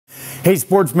Hey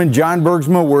sportsman, John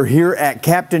Bergsma. We're here at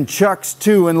Captain Chuck's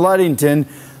 2 in Ludington,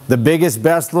 the biggest,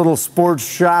 best little sports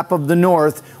shop of the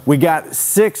North. We got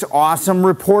 6 awesome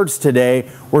reports today.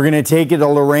 We're going to take you to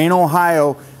Lorain,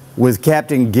 Ohio with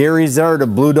Captain Gary Zart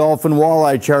of Blue Dolphin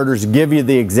Walleye Charters to give you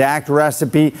the exact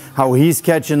recipe, how he's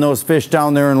catching those fish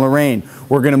down there in Lorain.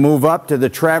 We're going to move up to the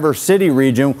Traverse City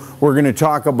region. We're going to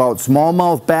talk about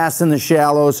smallmouth bass in the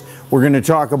shallows. We're going to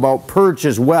talk about perch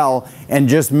as well, and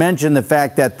just mention the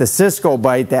fact that the Cisco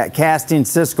bite, that casting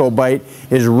Cisco bite,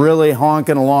 is really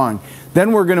honking along.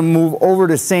 Then we're going to move over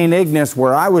to St. Ignace,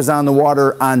 where I was on the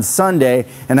water on Sunday,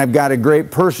 and I've got a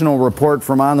great personal report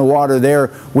from on the water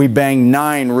there. We banged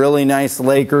 9 really nice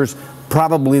Lakers,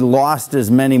 probably lost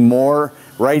as many more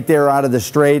right there out of the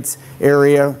Straits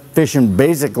area, fishing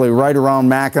basically right around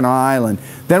Mackinac Island.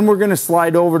 Then we're going to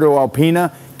slide over to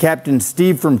Alpena. Captain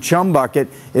Steve from Chum Bucket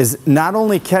is not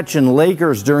only catching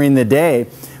Lakers during the day,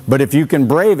 but if you can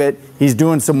brave it, he's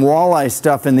doing some walleye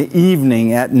stuff in the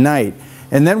evening at night.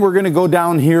 And then we're going to go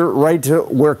down here right to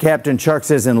where Captain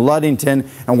Chuck's is in Ludington,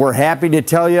 and we're happy to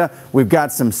tell you we've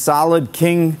got some solid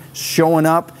king showing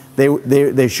up.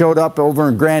 They showed up over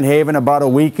in Grand Haven about a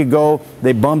week ago.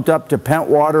 They bumped up to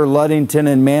Pentwater, Ludington,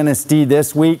 and Manistee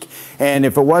this week. And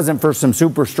if it wasn't for some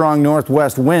super strong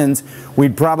northwest winds,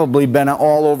 we'd probably been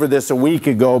all over this a week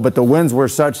ago, but the winds were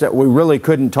such that we really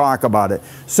couldn't talk about it.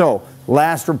 So,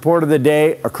 last report of the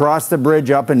day, across the bridge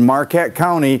up in Marquette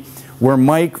County, where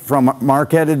Mike from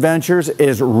Marquette Adventures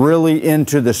is really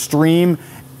into the stream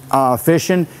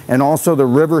fishing and also the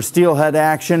river steelhead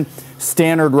action.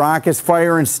 Standard Rock is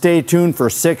firing. Stay tuned for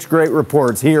 6 great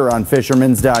reports here on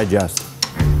Fisherman's Digest.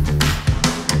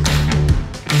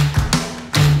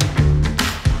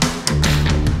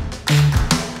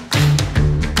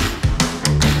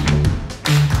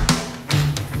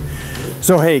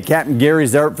 So hey, Captain Gary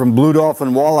Zart from Blue Dolphin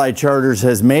Walleye Charters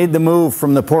has made the move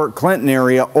from the Port Clinton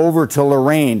area over to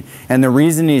Lorain, and the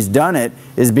reason he's done it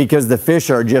is because the fish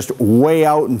are just way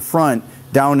out in front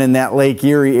down in that Lake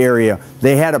Erie area.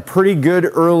 They had a pretty good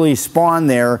early spawn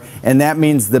there, and that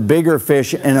means the bigger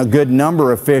fish and a good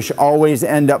number of fish always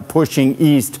end up pushing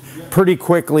east pretty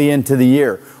quickly into the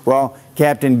year. Well,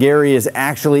 Captain Gary is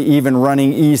actually even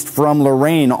running east from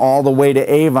Lorain all the way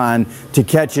to Avon to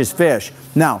catch his fish.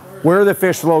 Now, where are the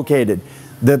fish located?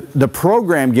 The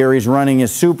program Gary's running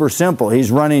is super simple. He's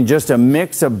running just a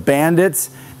mix of bandits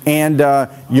and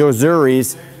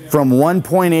yozuris from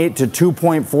 1.8 to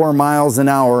 2.4 miles an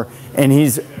hour, and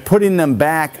he's putting them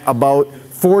back about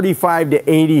 45 to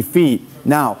 80 feet.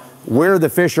 Now, where the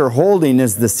fish are holding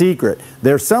is the secret.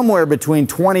 They're somewhere between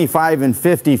 25 and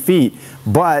 50 feet,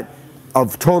 but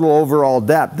of total overall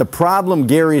depth. The problem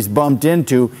Gary's bumped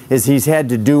into is he's had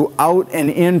to do out and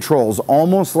in trolls,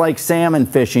 almost like salmon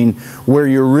fishing, where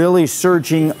you're really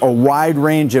searching a wide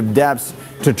range of depths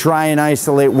to try and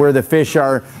isolate where the fish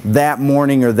are that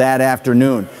morning or that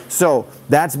afternoon. So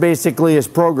that's basically his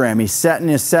program. He's setting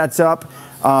his sets up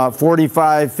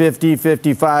 45, 50,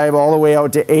 55, all the way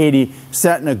out to 80,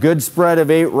 setting a good spread of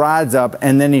 8 rods up,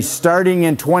 and then he's starting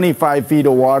in 25 feet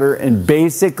of water, and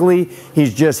basically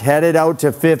he's just headed out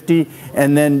to 50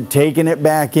 and then taking it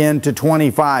back in to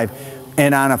 25.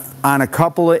 And on a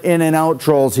couple of in and out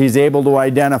trolls, he's able to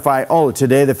identify, oh,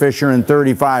 today the fish are in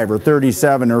 35 or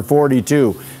 37 or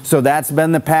 42. So that's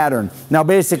been the pattern. Now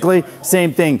basically,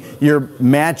 same thing. You're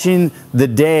matching the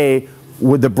day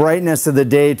with the brightness of the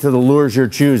day to the lures you're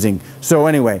choosing. So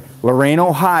anyway, Lorain,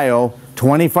 Ohio,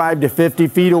 25 to 50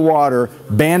 feet of water,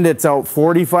 bandits out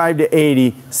 45 to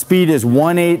 80, speed is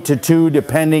 1.8 to 2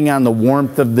 depending on the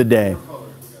warmth of the day.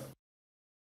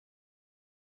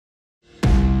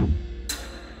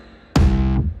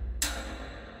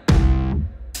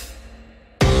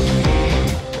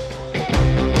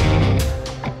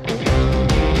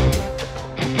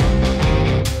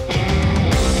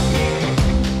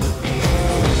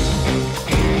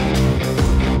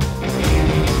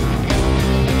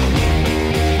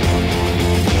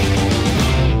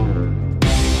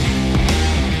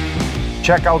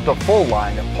 Check out the full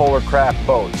line of Polar Kraft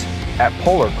Boats at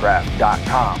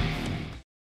polarkraft.com.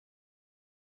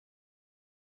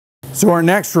 So our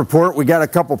next report, we got a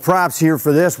couple props here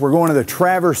for this. We're going to the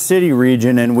Traverse City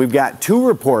region, and we've got 2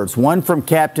 reports, one from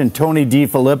Captain Tony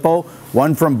DiFilippo,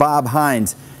 one from Bob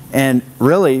Hines. And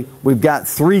really, we've got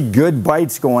 3 good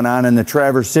bites going on in the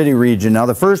Traverse City region. Now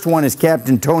the first one is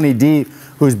Captain Tony D,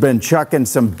 who's been chucking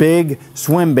some big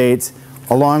swim baits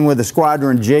along with a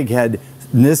squadron jig head.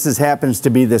 And this happens to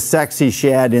be the Sexy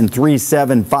Shad in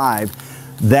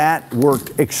 375. That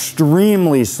worked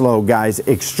extremely slow, guys,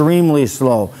 extremely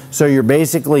slow. So you're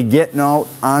basically getting out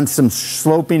on some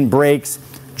sloping breaks,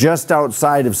 just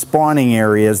outside of spawning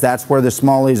areas. That's where the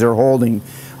smallies are holding,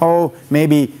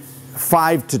 maybe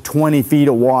 5 to 20 feet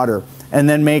of water. And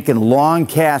then making long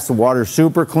casts, the water's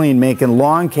super clean, making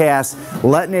long casts,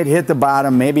 letting it hit the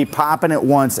bottom, maybe popping it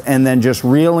once, and then just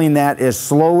reeling that as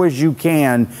slow as you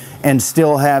can and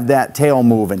still have that tail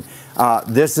moving.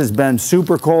 This has been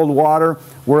super cold water.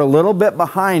 We're a little bit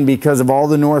behind because of all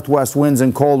the northwest winds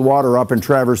and cold water up in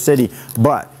Traverse City,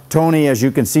 but Tony, as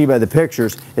you can see by the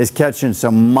pictures, is catching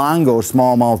some Mongo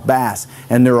smallmouth bass.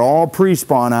 And they're all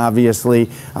pre-spawn, obviously,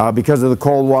 because of the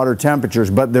cold water temperatures,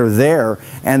 but they're there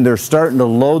and they're starting to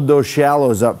load those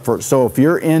shallows up. So if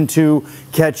you're into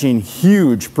catching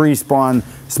huge pre-spawn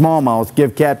smallmouth,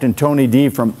 give Captain Tony D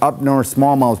from Up North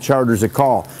Smallmouth Charters a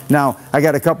call. Now, I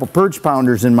got a couple perch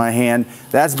pounders in my hand.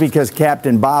 That's because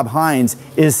Captain Bob Hines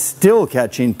is still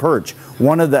catching perch.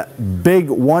 One of the big,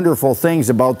 wonderful things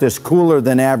about this cooler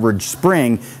than average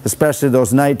spring, especially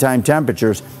those nighttime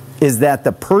temperatures, is that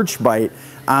the perch bite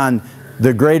on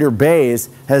the Greater Bays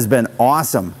has been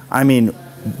awesome. I mean,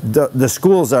 the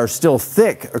schools are still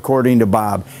thick, according to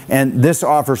Bob, and this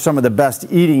offers some of the best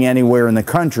eating anywhere in the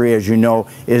country, as you know,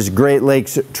 is Great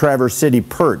Lakes Traverse City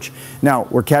perch. Now,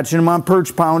 we're catching them on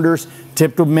perch pounders,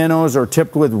 tipped with minnows or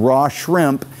tipped with raw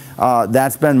shrimp.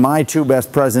 That's been my two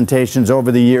best presentations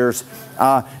over the years.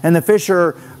 And the fish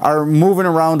are moving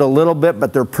around a little bit,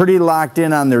 but they're pretty locked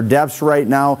in on their depths right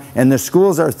now, and the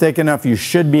schools are thick enough you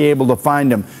should be able to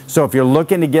find them. So if you're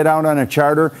looking to get out on a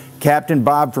charter, Captain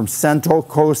Bob from Central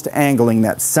Coast Angling,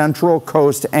 that's Central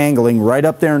Coast Angling, right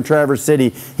up there in Traverse City,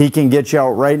 he can get you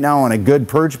out right now on a good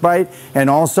perch bite. And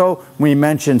also, we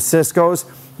mentioned Cisco's.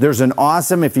 There's an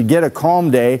awesome, if you get a calm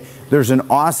day, there's an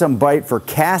awesome bite for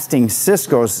casting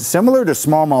Cisco's, similar to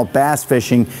smallmouth bass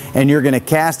fishing, and you're going to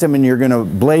cast them and you're going to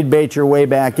blade bait your way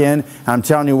back in. I'm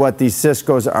telling you what, these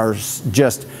Cisco's are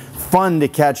just fun to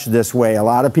catch this way. A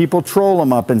lot of people troll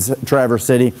them up in Traverse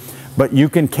City, but you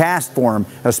can cast for them,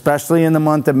 especially in the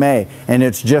month of May, and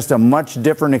it's just a much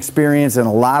different experience and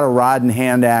a lot of rod and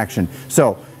hand action.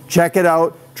 So check it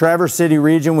out. Traverse City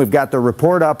region, we've got the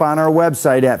report up on our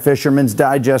website at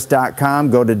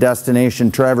fishermansdigest.com. Go to Destination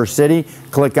Traverse City,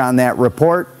 click on that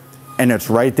report, and it's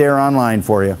right there online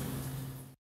for you.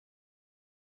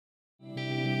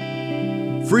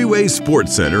 Freeway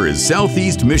Sports Center is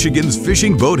Southeast Michigan's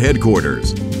fishing boat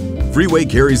headquarters. Freeway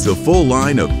carries the full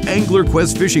line of Angler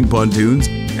Quest fishing pontoons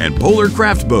and Polar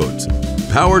Kraft Boats,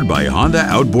 powered by Honda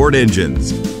outboard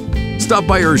engines. Stop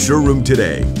by our showroom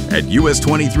today at US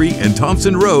 23 and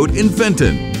Thompson Road in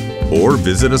Fenton, or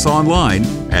visit us online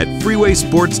at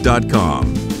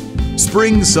freewaysports.com.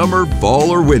 Spring, summer,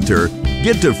 fall, or winter,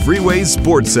 get to Freeway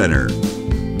Sports Center.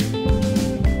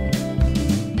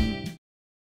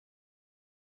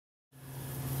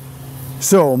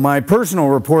 So my personal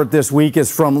report this week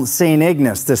is from St.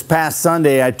 Ignace. This past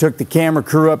Sunday, I took the camera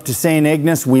crew up to St.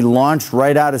 Ignace. We launched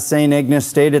right out of St. Ignace,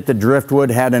 stayed at the Driftwood,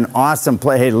 had an awesome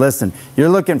play. Hey, listen, you're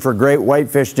looking for great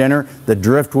whitefish dinner, the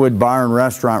Driftwood Bar and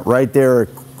Restaurant right there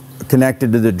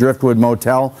connected to the Driftwood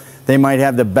Motel. They might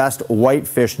have the best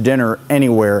whitefish dinner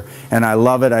anywhere, and I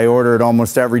love it. I order it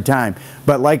almost every time.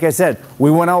 But like I said, we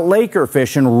went out Laker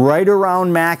fishing right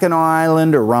around Mackinac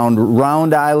Island, around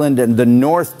Round Island, and the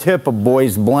north tip of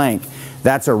Boys Blank.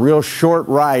 That's a real short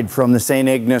ride from the St.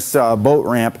 Ignace boat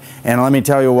ramp, and let me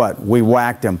tell you what, we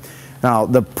whacked them. Now,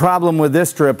 the problem with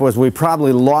this trip was we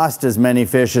probably lost as many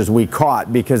fish as we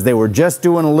caught because they were just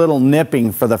doing a little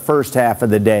nipping for the first half of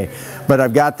the day. But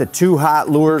I've got the two hot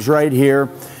lures right here.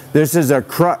 This is a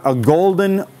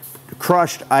golden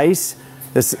crushed ice,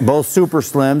 both super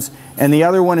slims, and the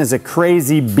other one is a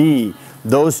crazy bee.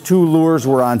 Those two lures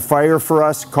were on fire for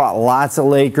us, caught lots of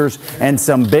Lakers and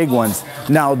some big ones.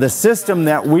 Now, the system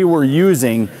that we were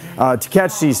using to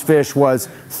catch these fish was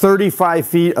 35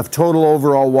 feet of total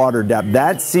overall water depth.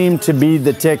 That seemed to be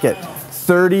the ticket,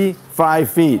 35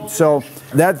 feet. So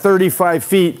that 35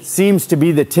 feet seems to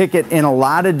be the ticket in a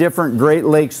lot of different Great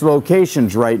Lakes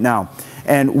locations right now.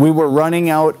 And we were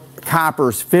running out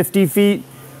coppers 50 feet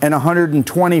and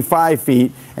 125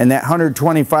 feet, and that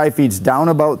 125 feet's down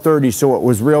about 30, so it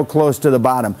was real close to the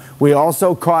bottom. We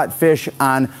also caught fish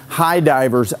on high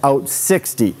divers out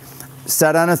 60,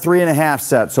 set on a 3.5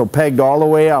 set, so pegged all the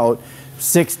way out.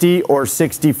 60 or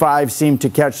 65 seemed to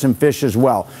catch some fish as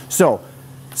well. So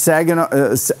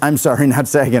Saginaw, I'm sorry, not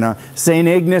Saginaw, St.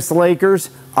 Ignace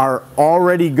Lakers are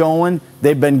already going.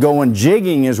 They've been going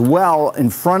jigging as well in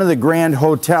front of the Grand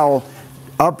Hotel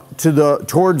up to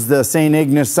towards the St.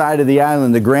 Ignace side of the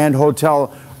island, the Grand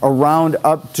Hotel around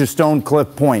up to Stone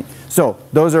Cliff Point. So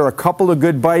those are a couple of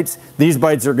good bites. These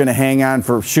bites are going to hang on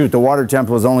for, shoot, the water temp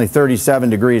was only 37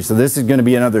 degrees. So this is going to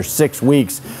be another 6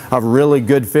 weeks of really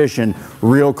good fishing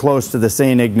real close to the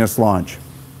St. Ignace launch.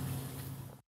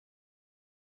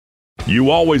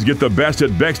 You always get the best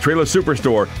at Beck's Trailer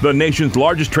Superstore, the nation's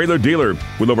largest trailer dealer.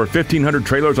 With over 1,500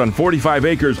 trailers on 45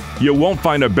 acres, you won't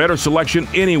find a better selection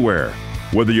anywhere.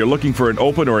 Whether you're looking for an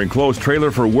open or enclosed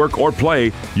trailer for work or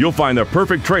play, you'll find the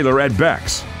perfect trailer at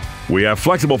Beck's. We have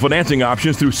flexible financing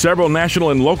options through several national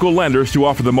and local lenders to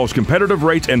offer the most competitive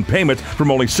rates and payments from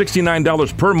only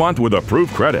 $69 per month with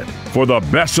approved credit. For the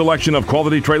best selection of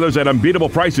quality trailers at unbeatable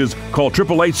prices, call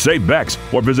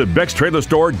 888-SAVE-BECKS or visit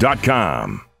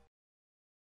BecksTrailerStore.com.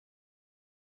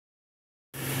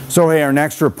 So hey, our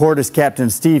next report is Captain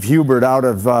Steve Hubert out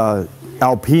of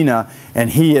Alpena, and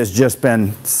he has just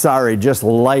been, just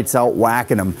lights out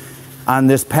whacking them. On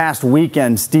this past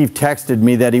weekend, Steve texted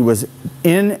me that he was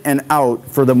in and out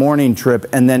for the morning trip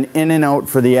and then in and out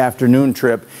for the afternoon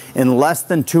trip in less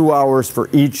than 2 hours for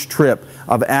each trip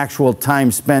of actual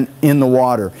time spent in the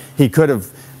water. He could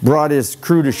have brought his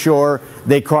crew to shore.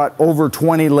 They caught over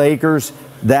 20 Lakers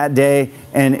that day,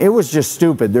 and it was just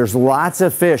stupid. There's lots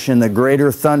of fish in the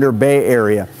greater Thunder Bay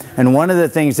area, and one of the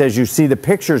things as you see the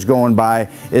pictures going by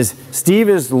is Steve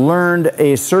has learned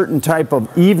a certain type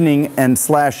of evening and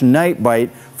 / night bite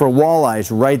for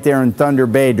walleyes right there in Thunder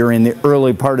Bay during the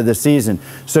early part of the season.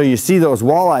 So you see those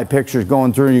walleye pictures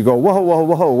going through and you go, whoa, whoa,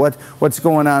 whoa, what's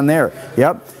going on there?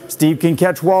 Yep, Steve can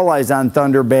catch walleyes on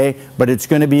Thunder Bay, but it's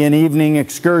going to be an evening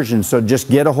excursion. So just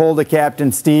get a hold of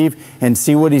Captain Steve and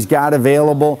see what he's got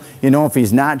available. You know, if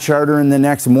he's not chartering the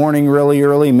next morning really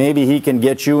early, maybe he can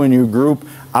get you and your group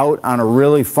out on a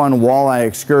really fun walleye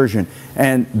excursion.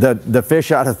 And the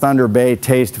fish out of Thunder Bay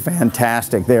taste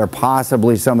fantastic. They are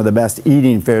possibly some of the best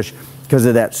eating fish because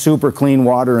of that super clean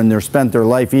water, and they're spent their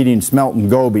life eating smelt and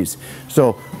gobies.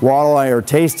 So walleye are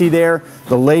tasty there.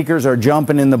 The Lakers are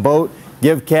jumping in the boat.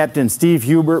 Give Captain Steve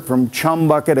Hubert from Chum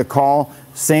Bucket a call.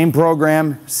 Same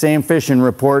program, same fishing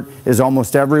report as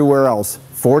almost everywhere else.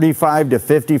 45 to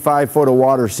 55 foot of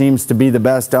water seems to be the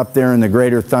best up there in the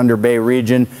greater Thunder Bay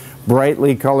region.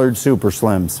 Brightly colored super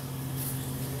slims.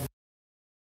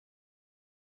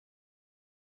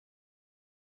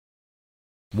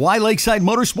 Why Lakeside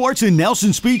Motor Sports and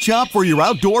Nelson Speed Shop for your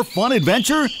outdoor fun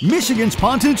adventure? Michigan's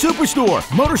Pontoon Superstore.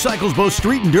 Motorcycles, both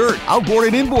street and dirt, outboard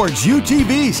and inboards,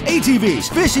 UTVs,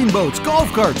 ATVs, fishing boats,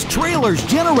 golf carts, trailers,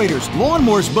 generators,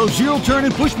 lawnmowers, both zero turn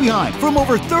and push behind from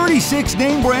over 36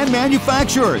 name brand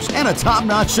manufacturers and a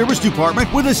top-notch service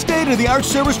department with a state-of-the-art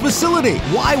service facility.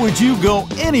 Why would you go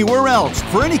anywhere else?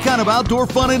 For any kind of outdoor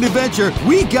fun and adventure,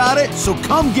 we got it, so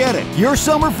come get it. Your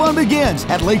summer fun begins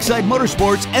at Lakeside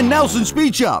Motorsports and Nelson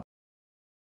Speed Shop.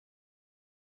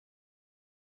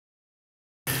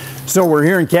 So we're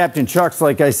here in Captain Chuck's,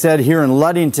 like I said, here in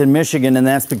Ludington, Michigan, and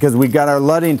that's because we got our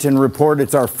Ludington report.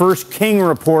 It's our first king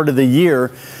report of the year.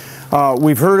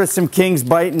 We've heard of some kings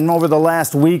biting over the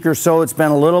last week or so. It's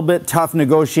been a little bit tough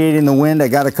negotiating the wind. I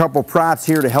got a couple props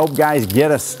here to help guys get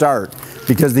a start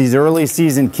because these early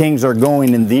season kings are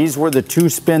going, and these were the two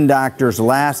spin doctors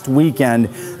last weekend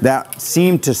that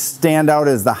seemed to stand out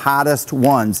as the hottest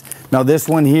ones. Now this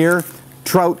one here,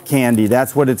 trout candy,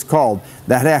 that's what it's called.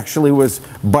 That actually was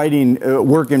biting,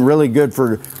 working really good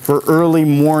for early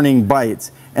morning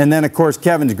bites. And then of course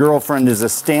Kevin's girlfriend is a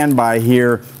standby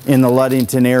here in the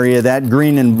Ludington area. That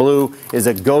green and blue is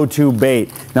a go-to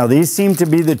bait. Now these seem to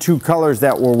be the two colors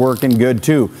that were working good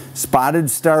too. Spotted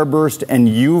Starburst and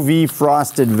UV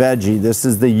Frosted Veggie. This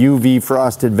is the UV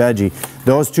Frosted Veggie.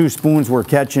 Those two spoons were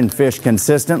catching fish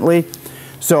consistently.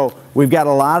 So we've got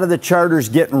a lot of the charters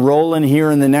getting rolling here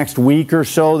in the next week or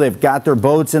so. They've got their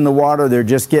boats in the water. They're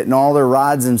just getting all their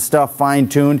rods and stuff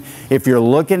fine-tuned. If you're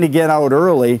looking to get out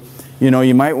early, you know,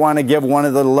 you might want to give one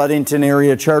of the Ludington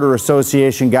Area Charter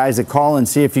Association guys a call and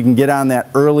see if you can get on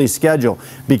that early schedule.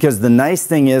 Because the nice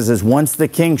thing is once the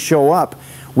kings show up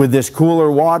with this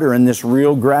cooler water and this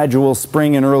real gradual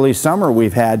spring and early summer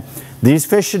we've had, these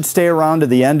fish should stay around to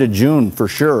the end of June for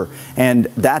sure. And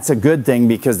that's a good thing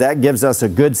because that gives us a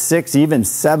good 6, even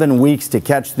 7 weeks to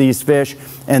catch these fish.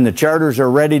 And the charters are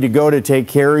ready to go to take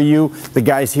care of you. The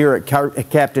guys here at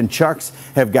Captain Chuck's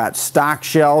have got stock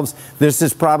shelves. This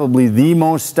is probably the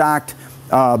most stocked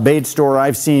bait store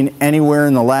I've seen anywhere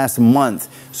in the last month.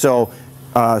 So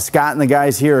Scott and the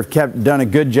guys here have done a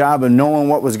good job of knowing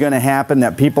what was going to happen,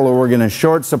 that people were going to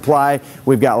short supply.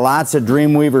 We've got lots of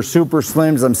Dreamweaver Super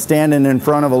Slims. I'm standing in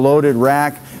front of a loaded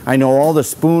rack. I know all the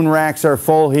spoon racks are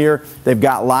full here. They've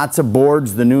got lots of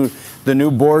boards. The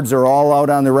new boards are all out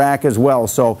on the rack as well.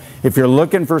 So if you're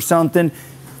looking for something,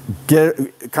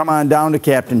 come on down to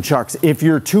Captain Chuck's. If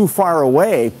you're too far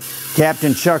away,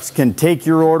 Captain Chuck's can take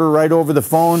your order right over the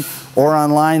phone or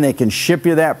online. They can ship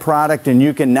you that product, and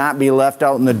you can not be left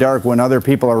out in the dark when other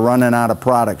people are running out of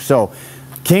product. So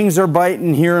kings are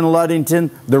biting here in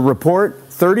Ludington. The report,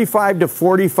 35 to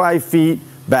 45 feet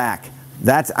back.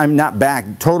 I'm not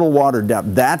back, total water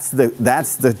depth. That's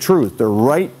the truth. They're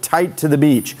right tight to the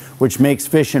beach, which makes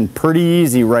fishing pretty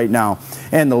easy right now.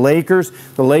 And the Lakers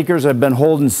have been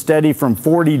holding steady from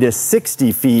 40 to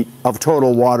 60 feet of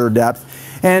total water depth.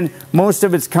 And most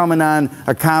of it's coming on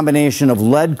a combination of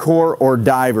lead core or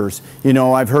divers. You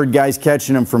know, I've heard guys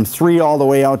catching them from 3 all the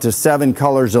way out to 7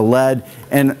 colors of lead.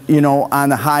 And, you know, on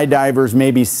the high divers,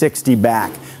 maybe 60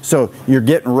 back. So you're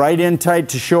getting right in tight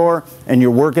to shore, and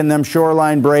you're working them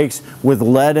shoreline breaks with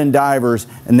lead and divers,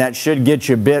 and that should get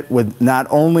you bit with not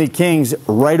only kings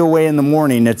right away in the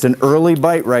morning. It's an early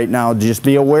bite right now. Just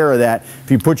be aware of that.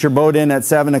 If you put your boat in at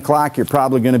 7 o'clock, you're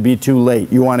probably going to be too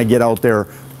late. You want to get out there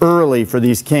early for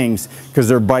these kings because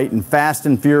they're biting fast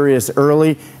and furious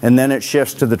early, and then it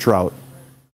shifts to the trout.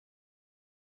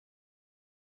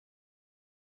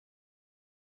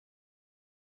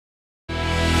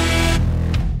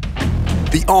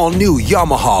 The all-new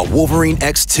Yamaha Wolverine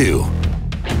X2.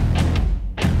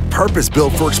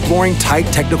 Purpose-built for exploring tight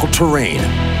technical terrain.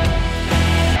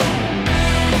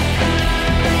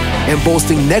 And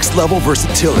boasting next-level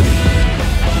versatility.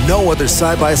 No other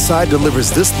side-by-side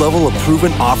delivers this level of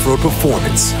proven off-road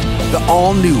performance. The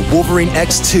all-new Wolverine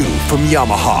X2 from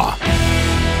Yamaha.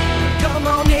 Come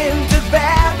on into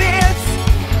Babbitt.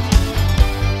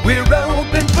 We're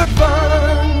open for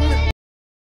fun.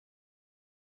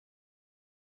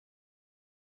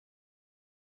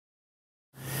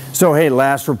 So hey,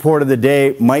 last report of the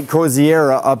day, Mike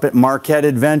Coziera up at Marquette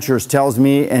Adventures tells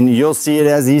me, and you'll see it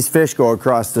as these fish go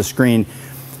across the screen,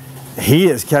 he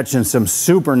is catching some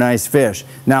super nice fish.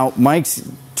 Now, Mike's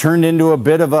turned into a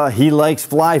bit of a, he likes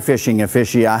fly fishing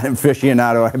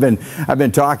aficionado. I've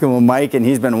been talking with Mike, and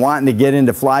he's been wanting to get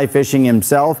into fly fishing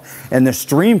himself, and the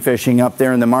stream fishing up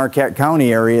there in the Marquette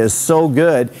County area is so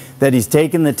good that he's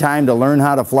taken the time to learn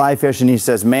how to fly fish, and he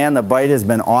says, man, the bite has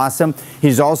been awesome.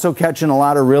 He's also catching a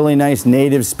lot of really nice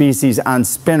native species on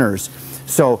spinners.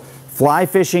 So fly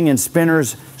fishing and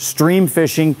spinners, stream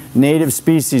fishing, native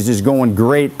species is going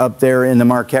great up there in the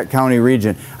Marquette County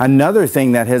region. Another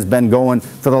thing that has been going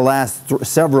for the last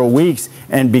several weeks,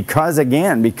 and because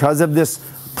of this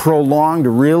prolonged,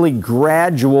 really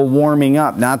gradual warming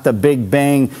up, not the big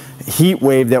bang heat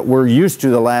wave that we're used to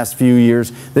the last few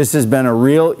years, this has been a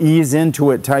real ease into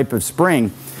it type of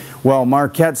spring. Well,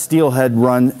 Marquette Steelhead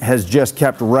Run has just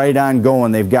kept right on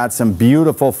going. They've got some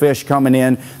beautiful fish coming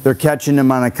in. They're catching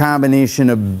them on a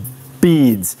combination of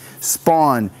beads,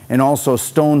 spawn, and also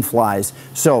stoneflies.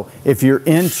 So if you're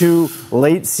into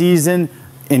late season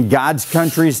in God's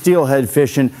country steelhead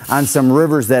fishing on some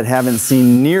rivers that haven't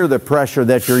seen near the pressure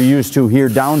that you're used to here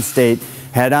downstate,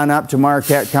 head on up to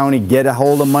Marquette County, get a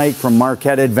hold of Mike from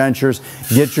Marquette Adventures,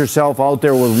 get yourself out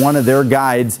there with one of their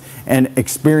guides and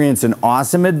experience an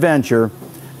awesome adventure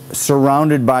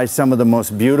surrounded by some of the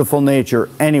most beautiful nature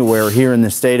anywhere here in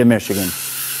the state of Michigan.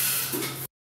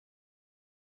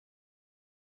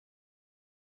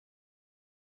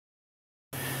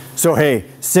 So hey,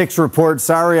 6 reports.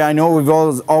 Sorry, I know we've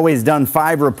always done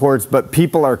 5 reports, but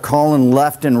people are calling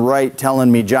left and right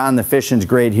telling me, John, the fishing's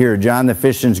great here. John, the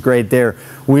fishing's great there.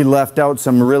 We left out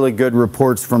some really good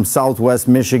reports from Southwest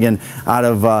Michigan out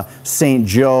of St.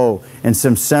 Joe and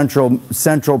some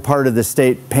central part of the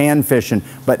state pan fishing.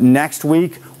 But next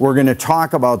week, we're going to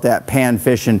talk about that pan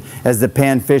fishing as the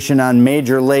pan fishing on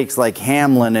major lakes like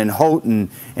Hamlin and Houghton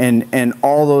and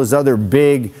all those other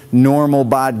big normal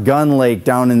bot gun lake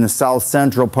down in the south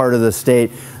central part of the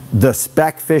state. The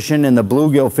speck fishing and the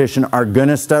bluegill fishing are going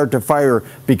to start to fire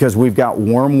because we've got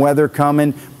warm weather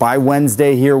coming. By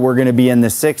Wednesday here, we're going to be in the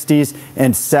 60s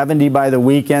and 70 by the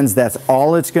weekends. That's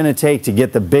all it's going to take to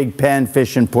get the big pan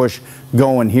fishing push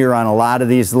going here on a lot of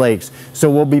these lakes.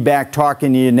 So we'll be back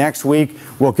talking to you next week.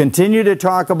 We'll continue to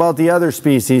talk about the other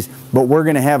species, but we're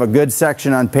going to have a good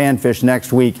section on panfish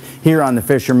next week here on the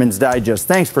Fisherman's Digest.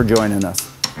 Thanks for joining us.